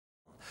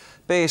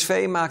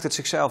PSV maakt het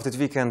zichzelf dit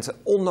weekend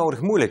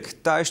onnodig moeilijk.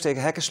 Thuis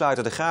tegen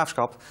hekkensluiter de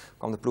Graafschap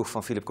kwam de ploeg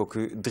van Philippe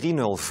Cocu 3-0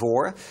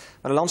 voor.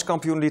 Maar de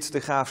landskampioen liet de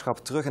Graafschap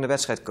terug in de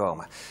wedstrijd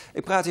komen.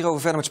 Ik praat hierover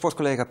verder met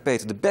sportcollega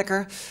Peter de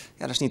Bekker. Ja,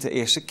 dat is niet de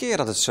eerste keer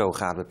dat het zo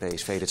gaat bij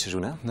PSV dit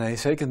seizoen, hè? Nee,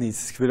 zeker niet.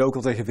 Het gebeurde ook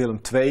al tegen Willem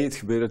II, het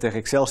gebeurde tegen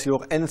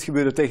Excelsior en het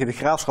gebeurde tegen de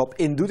Graafschap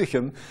in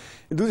Doetinchem.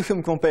 In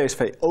Doetinchem kwam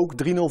PSV ook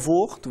 3-0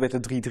 voor. Toen werd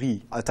het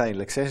 3-3,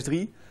 uiteindelijk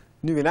 6-3.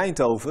 Nu in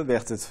Eindhoven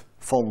werd het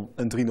van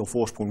een 3-0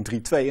 voorsprong 3-2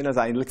 en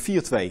uiteindelijk 4-2.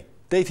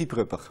 Davy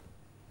Prupper.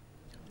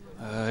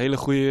 Hele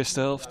goede eerste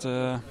helft.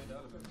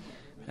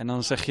 En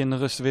dan zeg je in de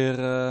rust weer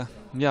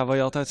wat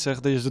je altijd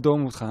zegt, dat je er door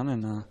moet gaan.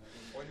 En,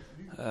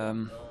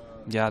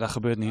 dat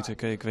gebeurt niet.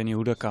 Ik weet niet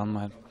hoe dat kan,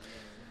 maar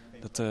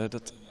dat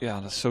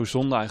is zo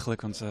zonde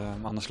eigenlijk. Want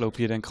anders loop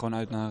je denk ik gewoon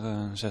uit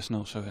naar 6-0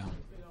 of zo. Ja.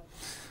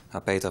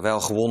 Nou, Peter, wel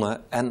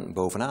gewonnen en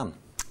bovenaan.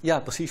 Ja,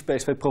 precies.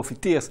 PSV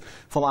profiteert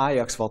van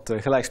Ajax wat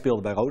gelijk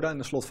speelde bij Roda in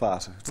de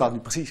slotfase. Het staat nu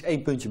precies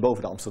 1 puntje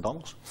boven de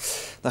Amsterdammers.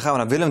 Dan gaan we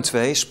naar Willem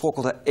II,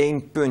 sprokkelde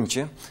 1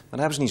 puntje. Maar daar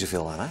hebben ze niet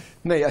zoveel aan, hè?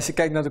 Nee, als je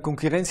kijkt naar de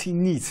concurrentie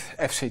niet.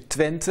 FC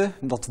Twente,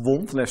 dat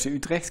won van FC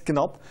Utrecht,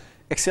 knap.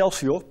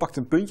 Excelsior pakt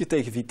een puntje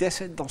tegen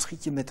Vitesse. Dan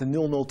schiet je met de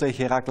 0-0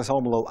 tegen Heracles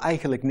Almelo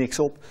eigenlijk niks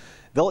op.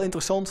 Wel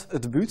interessant,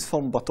 het debuut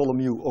van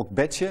Bartholomew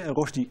Okbetje en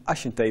Rosdi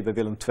Ashente bij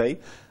Willem II.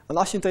 Aan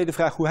Ashente de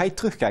vraag hoe hij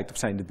terugkijkt op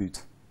zijn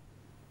debuut.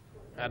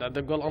 Ja, dat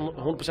ik wel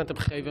 100% heb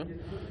gegeven.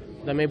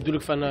 Daarmee bedoel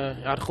ik van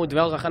gewoon het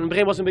wel gaan. In het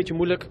begin was het een beetje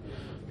moeilijk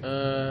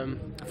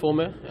voor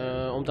me.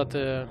 Omdat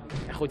je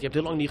hebt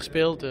heel lang niet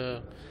gespeeld.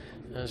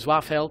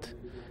 Zwaar veld.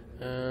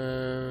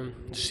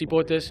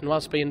 Supporters.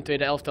 Normaal speel je in de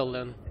tweede elftal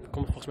en er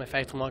komen volgens mij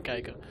 50 man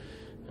kijken.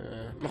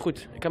 Maar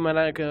goed, ik heb me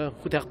eigenlijk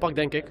goed hergepakt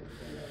denk ik.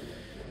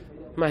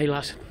 Maar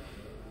helaas,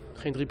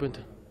 geen 3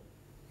 punten.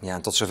 Ja,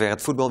 en tot zover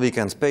het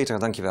voetbalweekend. Peter,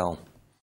 dankjewel.